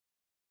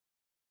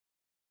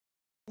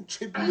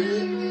Trippie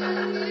Redd.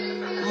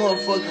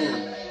 Motherfucking.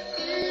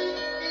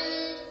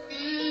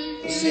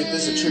 Let's see if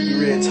this is a Trippie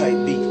Redd type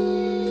beat.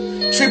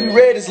 Trippie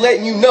Redd is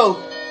letting you know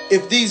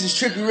if these is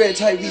Trippie Redd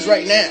type beats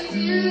right now.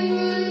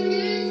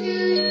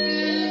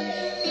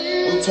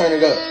 Let me turn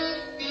it up.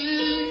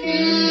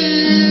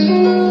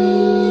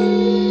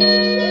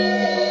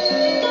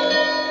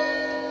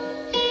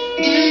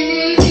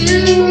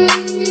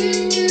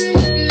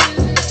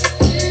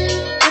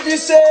 If you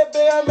said,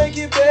 babe, I make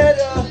it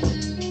better.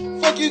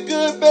 Fuck you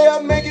good, babe, I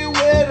make it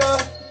wetter.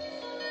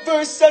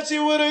 Versace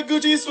with a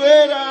Gucci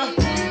sweater.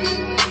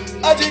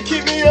 I just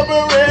keep me a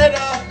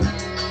Beretta.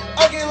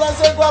 I get lots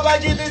of guap, I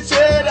get the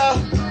cheddar.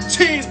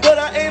 Cheese, but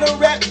I ain't a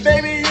rap,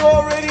 baby, you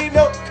already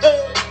know.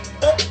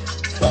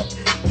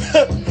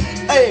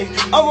 Hey,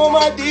 I'm on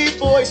my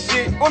D-boy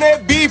shit, on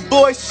that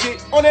B-boy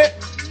shit, on that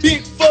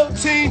Big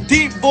 14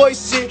 deep boy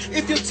shit.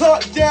 If you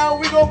talk down,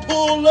 we gon'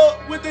 pull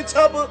up with the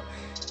tubber.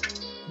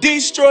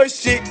 Destroy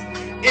shit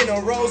in a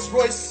Rolls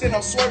Royce and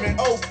I'm swerving,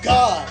 oh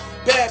God.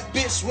 Bad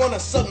bitch wanna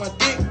suck my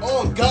dick,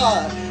 oh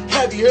God.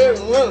 Have you heard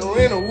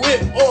in a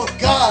whip, oh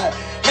God.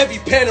 Heavy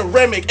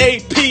panoramic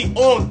AP,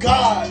 oh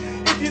God.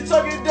 If you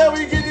tuck it down,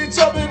 we get it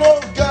jumping,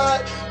 oh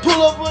God.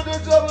 Pull up with the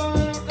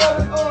jumping,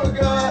 oh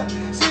God.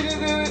 See this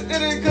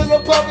in it cause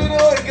I'm popping,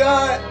 oh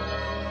God.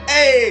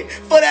 Hey,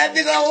 for that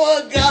bitch I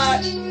want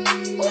God.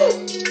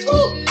 Ooh.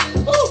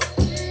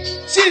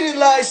 She just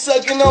like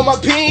sucking on my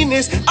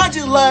penis. I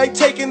just like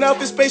taking off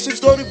his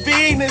spaceships, go to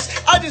Venus.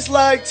 I just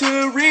like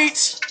to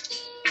reach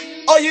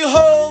all you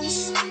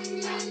hoes.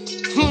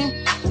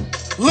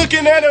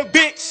 Looking at a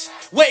bitch,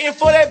 waiting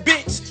for that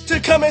bitch to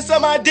come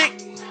inside my dick.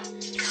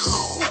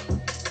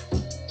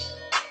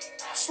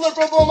 Slurp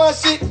up on my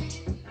shit.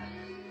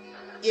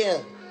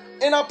 Yeah.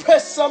 And I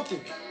press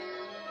something.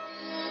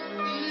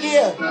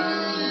 Yeah.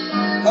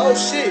 Oh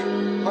shit.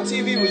 My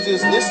TV was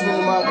just listening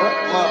to my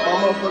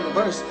motherfucking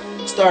verse.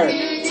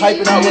 Started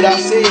typing out what I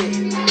said.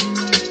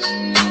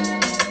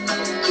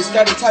 It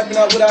started typing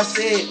out what I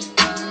said.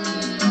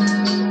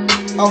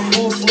 I'm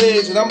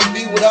full-fledged and I'ma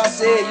be what I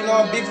said. You know,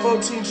 I'm Big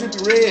 14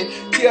 Trippie Redd.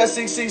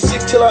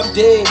 TI666 till I'm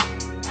dead.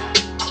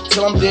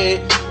 Till I'm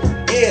dead.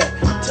 Yeah,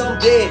 till I'm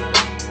dead.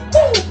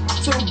 Woo!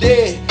 Till I'm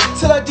dead.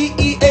 Till I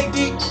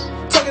D-E-A-D.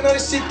 Talking all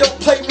this shit, don't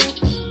play me.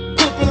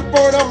 Pull up in the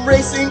burn, I'm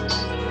racing.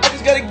 I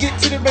just gotta get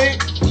to the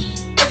bank.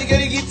 I just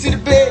gotta get to the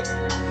bed.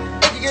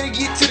 I just gotta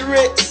get to the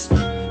Rex. I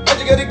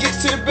just gotta get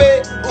to the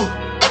bed. Ooh,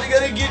 I just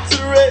gotta get to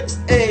the Rex.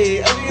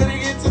 Hey, I just gotta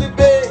get to the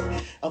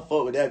bed. I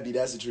fuck with that beat.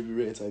 That's a Trippie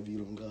Redd type beat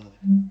on God.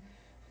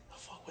 I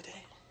fuck with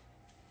that.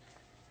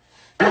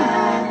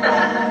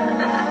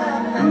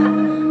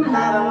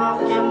 Never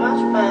won't get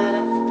much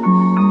better.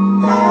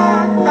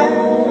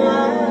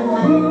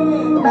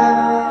 Never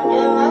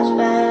get much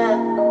better.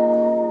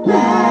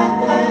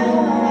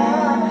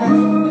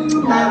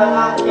 Never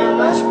won't get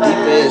much better.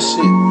 Deep ass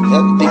shit.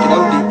 Y'all be thinking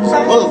I'm deep as a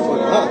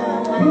motherfucker, huh?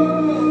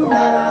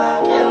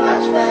 Never get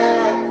much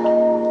better.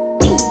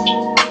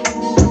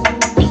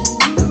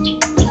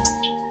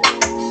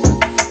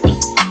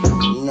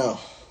 No.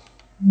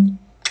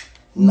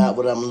 Not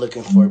what I'm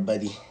looking for,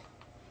 buddy.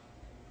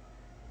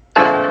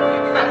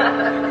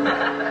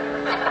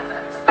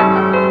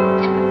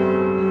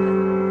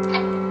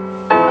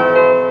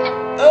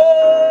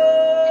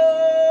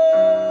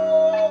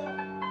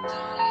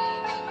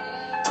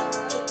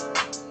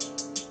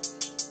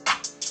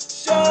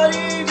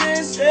 Shawty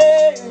just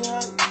say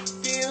how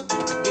you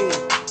feel.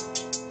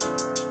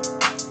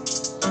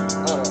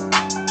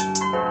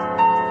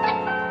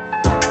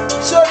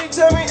 Shawty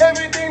tell me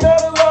everything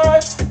not a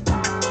lie.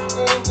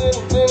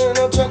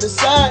 I'm trying to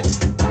decide.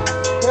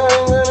 I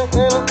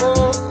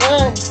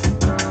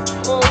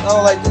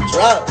don't like the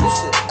drop. This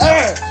shit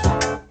ass.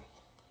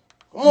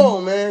 Come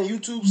on, man.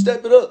 YouTube,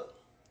 step it up.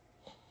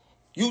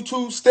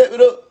 YouTube, step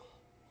it up.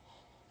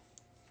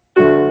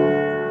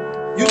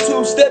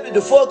 YouTube, step it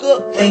the fuck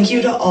up. Thank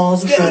you to all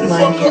the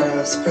frontline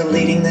heroes for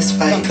leading this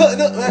fight,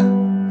 Cutting up,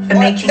 man. and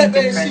making a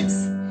difference,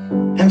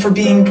 and for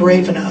being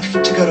brave enough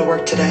to go to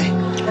work today.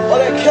 All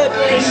that cat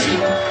shit.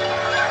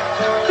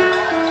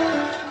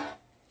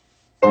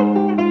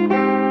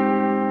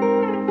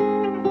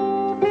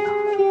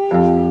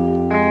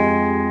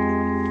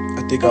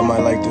 I think I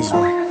might like this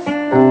one.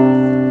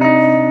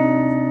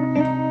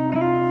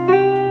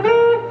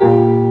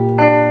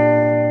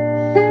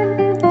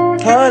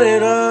 How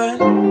did I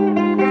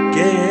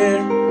get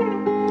here?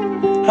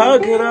 How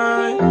could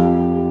I?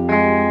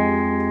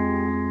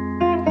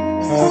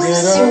 How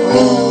could I?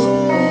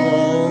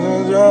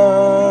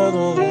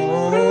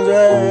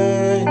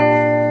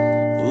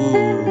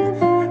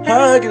 Ooh,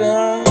 how could I?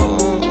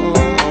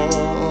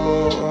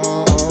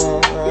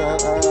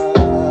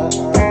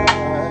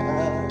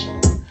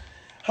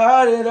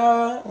 How did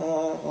I?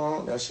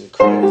 That shit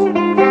crazy.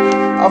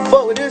 I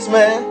fuck with this,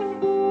 man.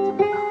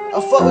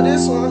 I fuck with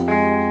this one.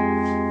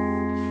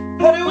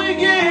 How did we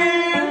get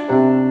here?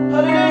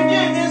 How did I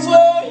get this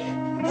way?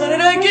 How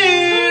did I get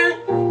here?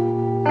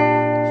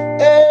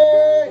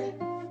 Hey.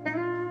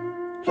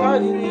 How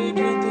did we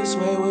get this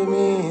way with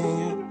me?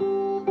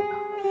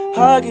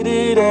 How could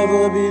it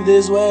ever be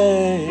this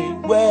way?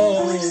 I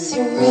like to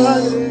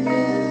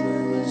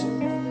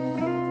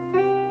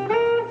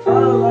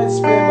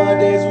spend my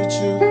days with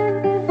you.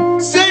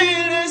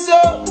 Singing this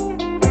up,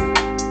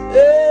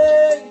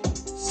 hey,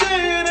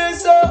 singing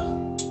this up,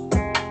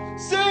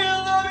 singing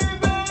love you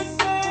baby,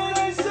 singing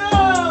this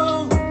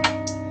up,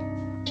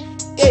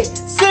 hey,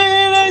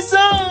 singing this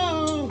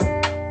up.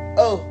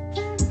 Oh,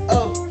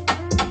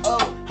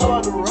 how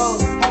about the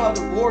rose? How about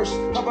the horse?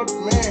 How about the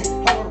man?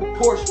 How about the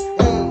Porsche?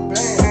 And the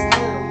band,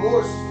 and the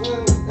horse,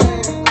 and the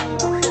band,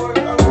 and the Porsche,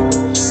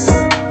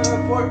 and the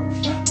Porsche.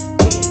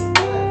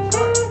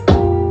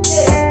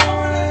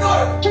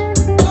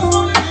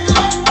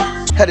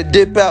 Had to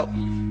dip out.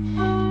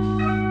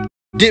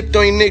 Dipped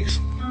on you niggas.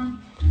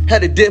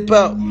 Had to dip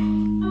out.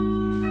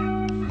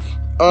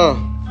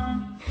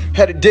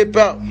 Had to dip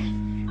out.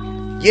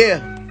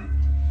 Yeah.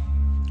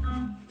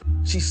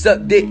 She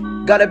sucked dick.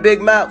 Got a big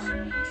mouth.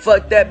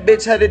 Fuck that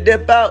bitch. Had to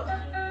dip out.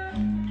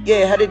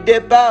 Yeah, had to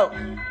dip out.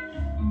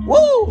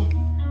 Woo.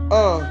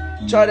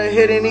 Try to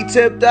hit and he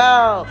tipped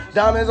out.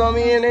 Diamonds on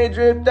me and they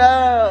dripped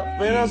out.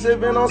 Been I'm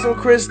sipping on some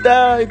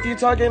crystal. If you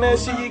talking that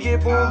shit, you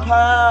get boom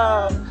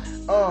pow.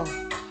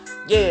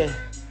 Yeah,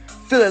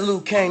 feel that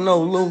Luke Kang, no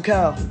Lil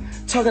Cow.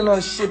 Talking all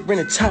this shit, bring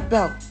the top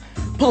out.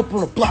 Pull up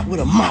on the block with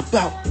a mop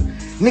out.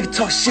 Nigga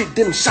talk shit,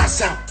 then them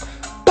shots out.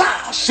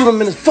 Bah, shoot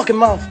him in his fucking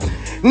mouth.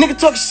 Nigga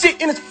talk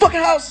shit in his fucking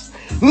house.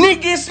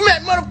 Nigga get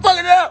smacked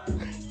motherfucking up.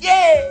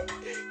 Yeah.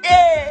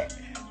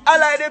 I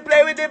like to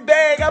play with the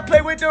bag. I play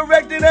with the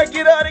wreck, then I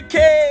get all the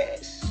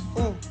cash.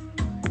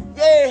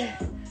 Yeah,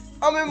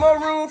 I'm in my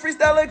room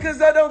freestyling cause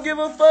I don't give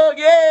a fuck.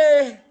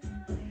 Yeah.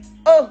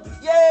 Oh,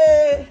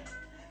 yeah.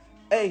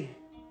 Hey.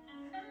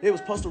 They was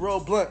supposed to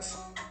roll blunts.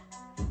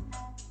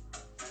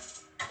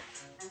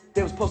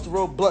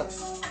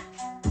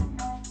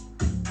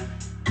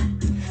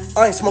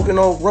 I ain't smoking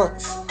no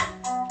runts.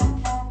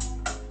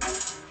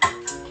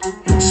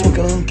 I'm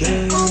smoking on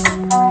gas.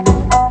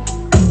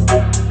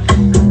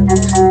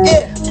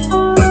 Yeah,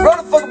 roll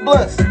the fucking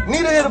blunts.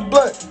 Need to hit a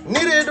blunt. Need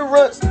to hit the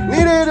runts.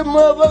 Need to hit the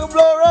motherfucking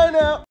blow right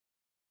now.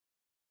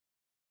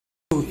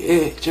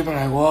 Yeah, dripping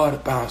like water,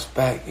 bounce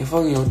back. You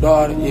fucking your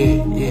daughter,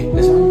 yeah.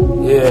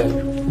 Listen,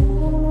 yeah.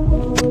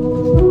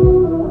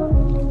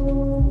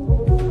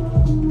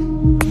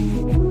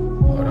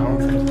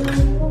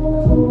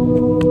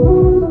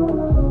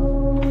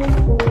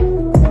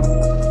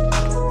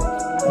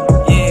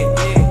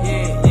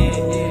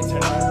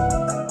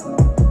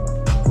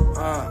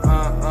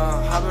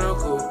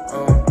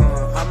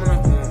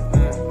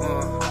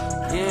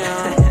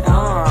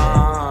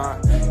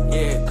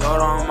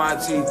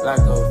 Like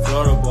a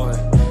Florida boy,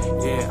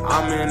 yeah,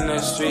 I'm in the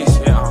streets,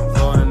 yeah, I'm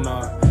floating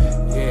up,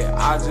 yeah,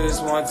 I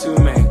just want to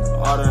make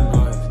all the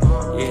noise,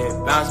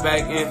 yeah, bounce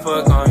back and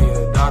fuck on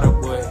your daughter,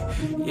 boy,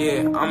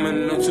 yeah, I'm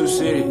in the 2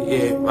 city,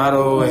 yeah, right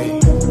away,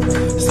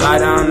 slide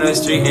down the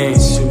street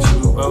and shoot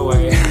you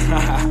away,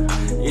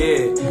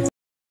 yeah.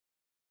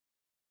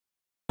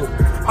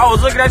 I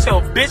was looking at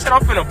your bitch and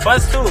I'm finna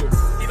bust too.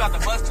 He about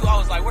to bust too, I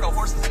was like, where the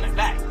horses in the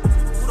back?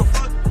 Who the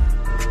fuck?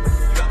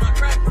 You got my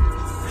crack?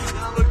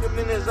 Looked him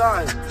in his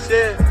eyes.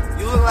 Said,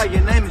 you look like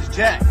your name is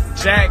Jack.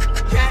 Jack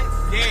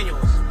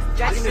Daniels.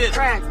 Jack in the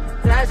crack.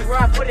 That's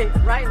where I put it,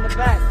 right in the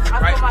back.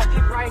 I put my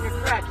dick right in your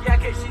crack. Yeah,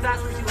 okay, she's not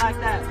squeezy like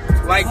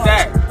that. Like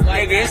that.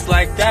 Nigga, it's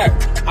like that.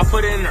 I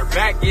put it in her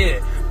back, yeah.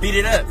 Beat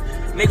it up.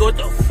 Nigga, what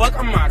the fuck?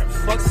 I'm out to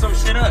fuck some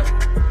shit up.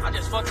 I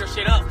just fucked her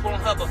shit up.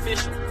 Pornhub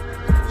official.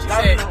 She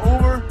got in the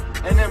Uber,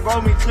 and then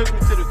bro me took me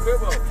to the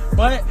crib.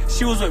 But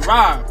she was with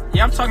Rob.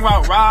 Yeah, I'm talking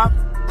about Rob.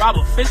 Rob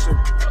official.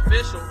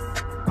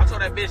 I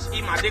told that bitch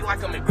eat my dick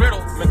like a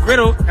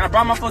McGriddle, and I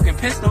brought my fucking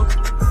pistol.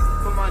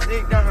 Put my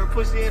dick down her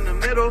pussy in the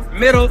middle.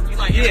 You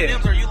like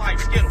M&M's or you like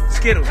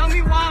Skittles? Tell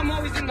me why I'm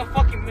always in the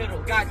fucking middle.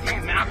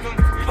 Goddamn, Malcolm.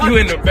 You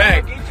in the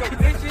back. Get your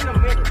bitch in the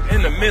middle.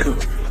 In the middle.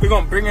 We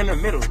gonna bring her in the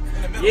middle.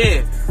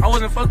 Yeah. I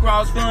wasn't fucking her, I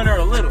was feeling her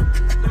a little.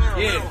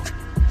 Yeah.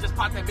 Just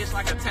pop that bitch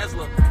like a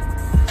Tesla.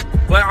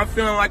 But I'm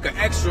feeling like an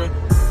extra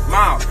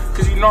mile.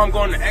 Cause you know I'm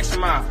going the extra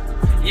mile.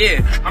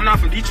 Yeah. I'm not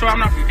from Detroit, I'm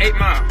not from 8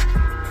 Mile.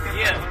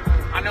 Yeah.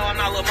 I know I'm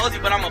not Lil Mosey,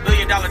 but I'm a $1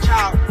 billion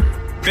child.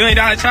 $1 billion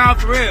child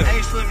for real. I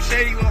ain't Slim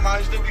Shady, but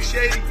I still be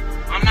shady.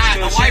 I'm not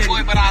a white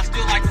boy, but I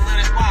still like to live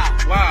this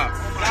wild. Wow.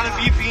 Got a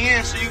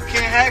VPN, so you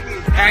can't hack me.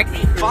 Hack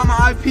me. If I'm an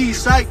IP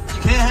site,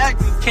 you can't hack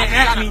me. Can't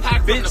hack me, bitch.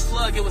 From the bitch.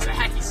 plug, it was a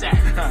hacky sack.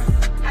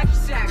 Hacky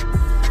sack.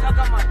 Stuck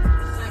on my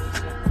sacky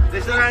sack.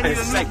 They said I need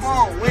a new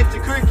phone. Went to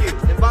Cricket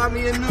and bought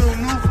me a new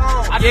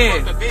phone. Yeah,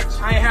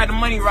 bitch. I ain't had the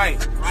money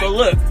right. So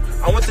look,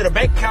 I went to the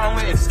bank account and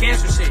went and scanned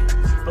some shit.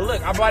 But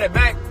look, I brought it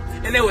back.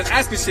 And they was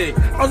asking shit.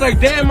 I was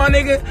like, damn, my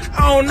nigga,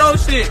 I don't know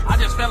shit. I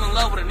just fell in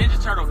love with a Ninja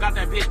Turtle, got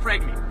that bitch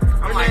pregnant.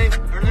 Her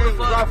name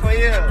was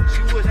Raphael.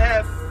 She was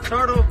half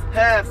turtle,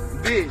 half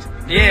bitch.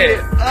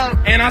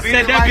 Yeah. And I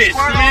said that bitch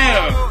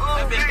smell.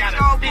 That bitch got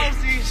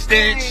a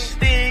Stitch.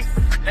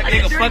 That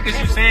nigga, fuck is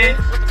you saying?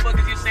 What the fuck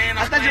is you saying?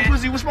 I thought your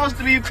pussy was supposed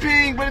to be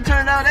pink, but it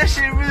turned out that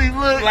shit really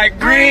looked like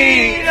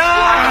green.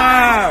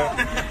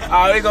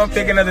 Oh, we gonna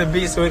pick another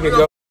beat so we can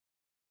go.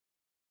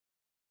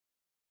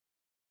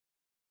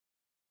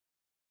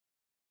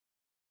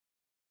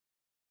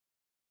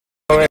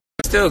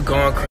 still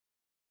going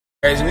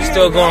crazy. We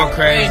still going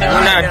crazy. We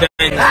not done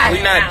yet.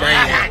 We not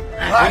done yet.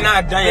 We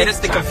not done yet. This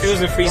is the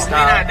confusing freestyle.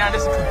 Alright,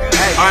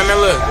 man,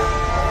 look.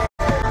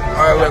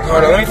 Alright, look,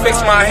 hold on. Let me fix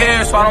my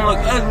hair so I don't look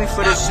ugly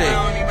for this shit.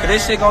 Cause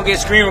this shit gonna get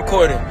screen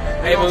recorded.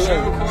 Hey, but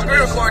look. Screen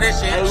record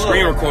this shit.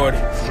 Screen recorded.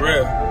 For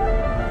real.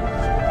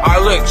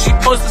 Alright, look. She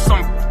posted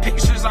some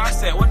pictures. I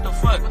said, what the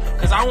fuck?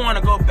 Cause I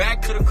wanna go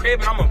back to the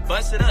crib and I'm gonna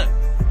bust it up.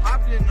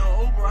 Hopped in the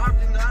Uber,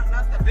 hopped in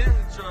not the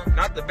Bentley truck.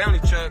 Not the Bentley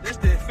truck. This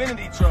the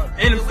Infinity truck.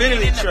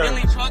 Infinity in the truck.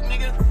 Bentley truck,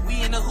 nigga.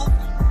 We in the hoop.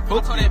 I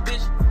told that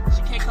bitch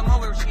she can't come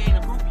over if she ain't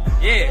a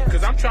groupie. Yeah,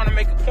 cause I'm trying to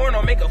make a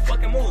porno, make a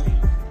fucking movie.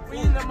 We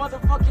in the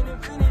motherfucking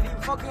Infinity.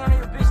 Fucking on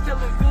your bitch till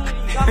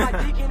Infinity. Got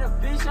my dick in a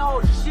bitch. Oh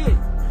shit.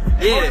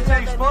 Yeah. He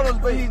takes photos,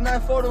 but he's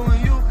not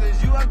photoing you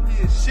cause you ugly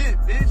as shit,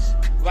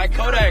 bitch. Like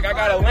Kodak, I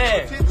gotta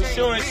land. We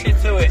shooting shit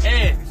till it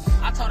ends.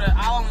 I told her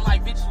I only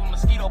like bitches with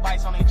mosquito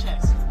bites on their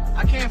chest.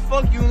 I can't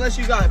fuck you unless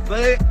you got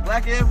black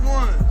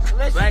F1s.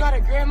 Unless you got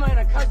a grandma and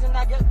a cousin,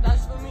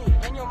 that's for me.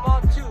 And your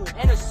mom too.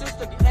 And a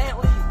sister,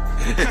 Aunt Lee.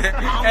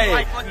 Hey,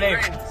 like fucking name,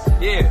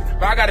 grannies. yeah,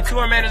 but I got a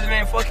tour manager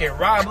named fucking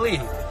Rob Lee.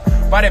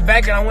 Bought it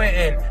back and I went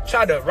and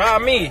tried to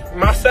rob me,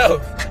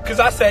 myself. Cause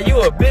I said, you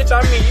a bitch,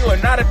 I mean, you are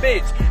not a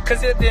bitch.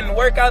 Cause it didn't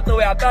work out the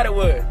way I thought it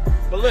would.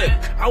 But look,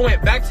 I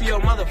went back to your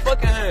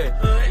motherfucking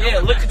hood. Yeah,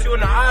 looked at you in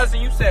the eyes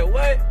and you said,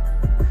 what?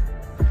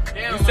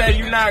 Damn, You said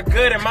you not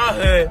good in my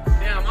hood.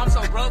 Damn, I'm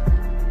so broke.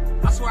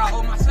 I swear I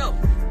owe myself.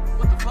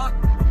 What the fuck?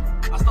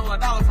 I stole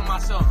 $1 from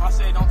myself. I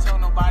said, don't tell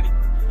nobody.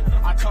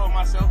 I told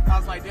myself, I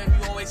was like, damn,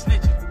 you always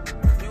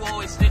snitching. You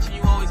always snitching,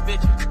 you always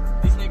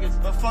bitching. These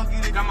niggas, But fuck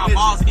you, got my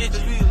balls itchy.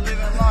 Just be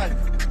living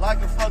life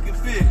like a fucking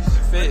fish.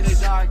 Fish.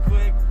 They die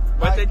quick,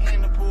 But like they-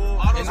 in the pool.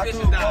 All those I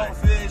fishes threw died.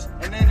 goldfish,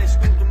 and then they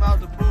scooped them out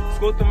the pool.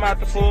 Scooped them out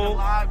the If you pool. see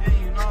alive,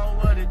 then you know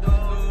what it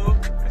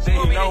do.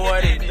 Then you know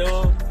what it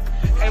do.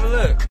 Hey, but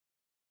look,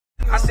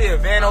 I see a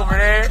van over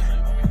there.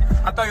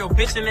 I throw your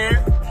bitch in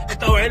there and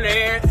throw her in the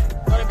air.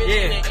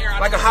 Yeah,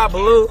 like a hot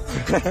balloon.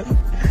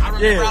 I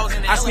was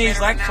in the I sneeze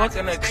elevator like right now,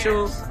 fucking a took the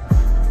chew.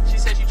 stairs. She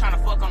said she trying to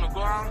fuck on the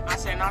ground. I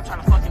said, no, I'm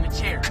trying to fuck in the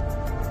chair.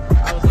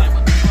 I was like,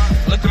 what the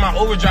fuck? Looked at my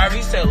Uber driver.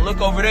 He said,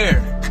 look over there.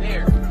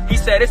 There. He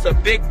said, it's a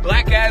big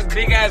black ass,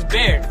 big ass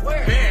bear.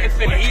 Where? It's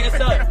finna eat us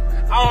up.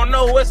 I don't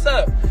know what's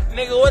up.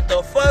 Nigga, what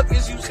the fuck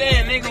is you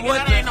saying, nigga? Nigga, What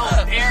that the ain't no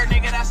fuck? bear,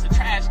 nigga. That's the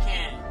trash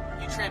can.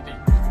 You tripping.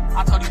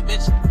 I told you,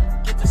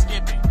 bitch, get to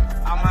skipping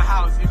out my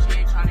house if she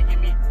ain't trying to give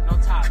me no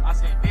top. I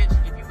said, bitch,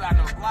 if you got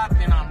no guap,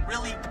 then I'm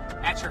really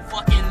at your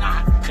fucking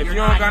knot. If you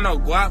don't got no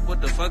guap,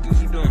 what the fuck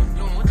is you doing?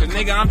 what the Cause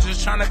fuck nigga, I'm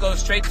just trying to go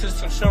straight to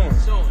some shooting.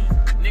 Suing.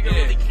 Nigga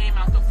Yeah. really came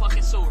out the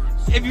fucking sewers.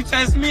 If you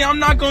test me, I'm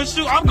not gonna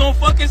shoot. I'm gonna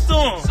fucking sue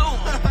him. Sue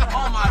him.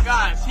 Oh my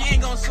God. If he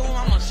ain't gonna sue him,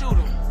 I'm gonna shoot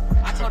him.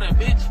 I told that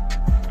bitch,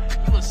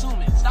 you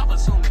assuming. Stop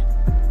assuming.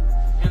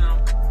 You know,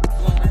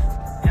 woman.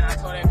 And I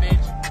told that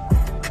bitch,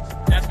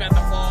 that's about to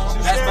fall.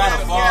 That's about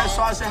to fall. Yeah,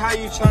 so I said, how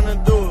you trying to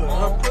do it?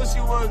 Her pussy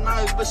was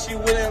nice, but she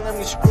wouldn't let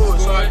me screw it.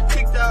 So I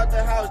kicked her out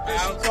the house, then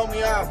she told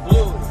me I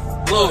blew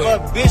it. Blew it. But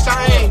bitch,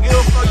 I ain't give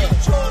a fuck, you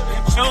chose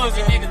it. Choose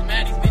these niggas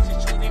mad, these bitches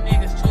choose, these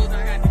niggas choose.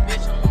 I got the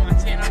bitch on my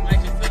 10, I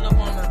might just fill up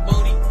on her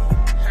booty.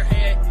 Her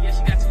head, yeah,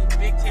 she got two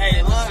big titties, Hey,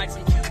 it looks look. like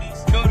some cuties.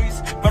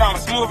 Cuties, but I'm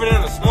smoother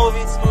than a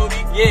smoothie.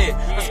 Yeah,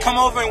 let's come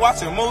over and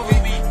watch a movie.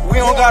 We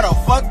don't got a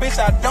fuck, bitch.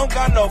 I don't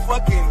got no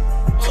fucking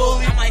Ooh,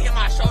 I might hit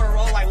my shoulder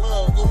roll like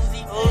Lil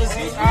Uzi.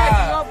 Uzi. You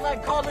acting up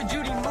like Call of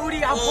Duty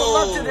Moody. I pull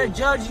up to the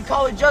judge. You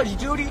call it Judge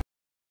Judy.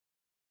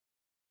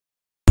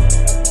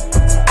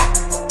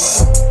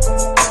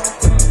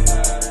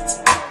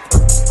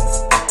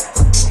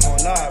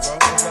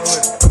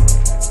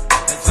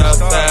 It's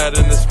outside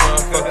in this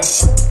motherfucker.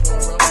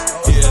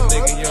 Yeah,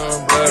 nigga,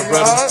 young blood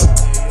brother.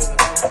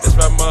 It's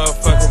my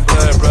motherfucking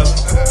blood brother.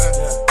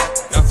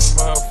 Got some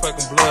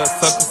motherfucking blood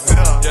suckers.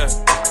 Yeah,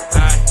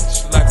 I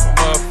hit you like a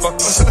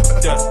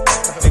motherfucker. Yeah,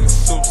 nigga,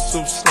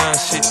 soup, slime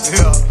shit.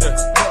 Yeah, nigga,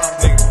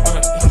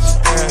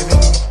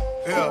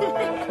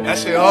 Yeah, that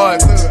shit hard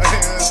too.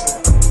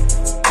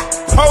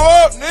 pull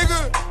up, nigga.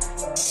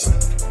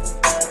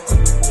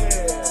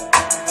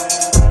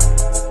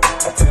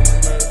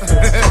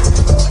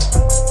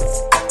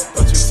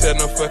 Don't you tell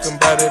no fucking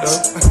body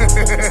though.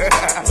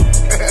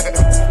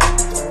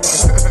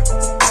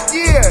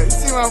 Yeah, you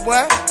see my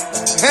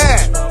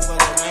boy?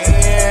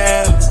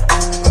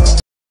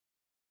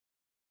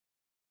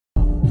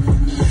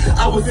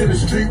 I was in the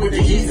street with the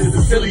East as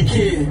a silly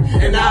kid,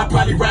 and I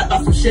probably rap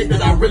about some shit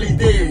that I really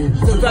did.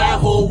 Survive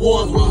whole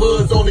wars with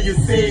hoods only a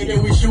sin,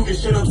 and we shooting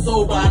shit up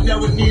sober. I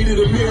never needed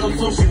a meal, I'm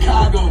from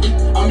Chicago.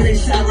 I'm in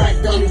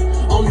Chirac, dummy.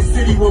 Only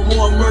city with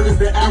more murders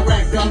than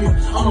Iraq, dummy.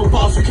 I'm a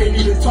boss, you can't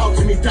even talk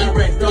to me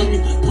direct, dummy.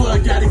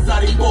 Plug got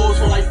exotic balls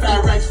for like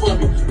 5 racks for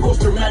me.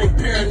 Post-traumatic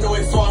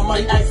paranoid, so I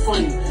might act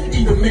funny.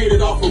 Either made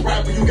it off a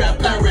rapper, you got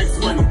Pyrex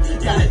money.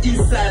 Got an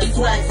east side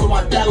swag, so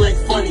my dialect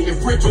funny.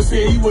 If Rich was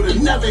here, he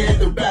would've never had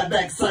to bat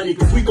back sunny.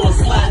 Cause we gon'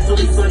 slide till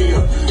it's sunny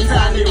up.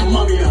 Tie nigga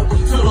mummy up,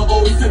 till the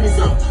old city's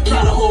up.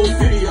 Try the whole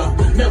city any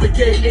up. Never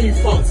gave any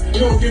fucks. You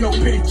don't get no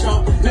pity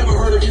chop. Never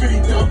heard of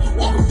 50 dump.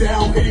 Walk him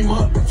down, hit him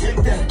up. Take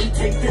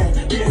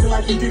that, dancing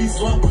like he did he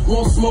slump.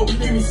 Won't smoke,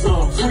 give me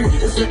some. Free,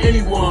 it's for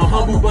anyone.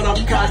 Humble, but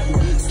I'm cocky.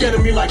 Scared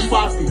of me like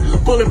Foxy.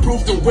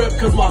 Bulletproof the whip,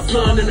 cause my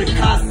son in the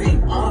car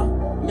seat.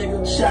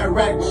 Nigga, shot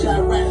rack.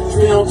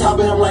 Stay on top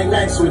of him like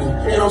Max with it.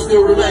 And I'm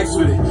still relaxed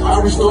with it.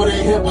 I restore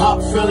that hip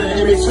hop feeling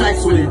and make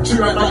tracks with it. Treat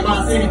right like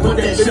my city, put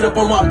that shit up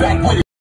on my back with it.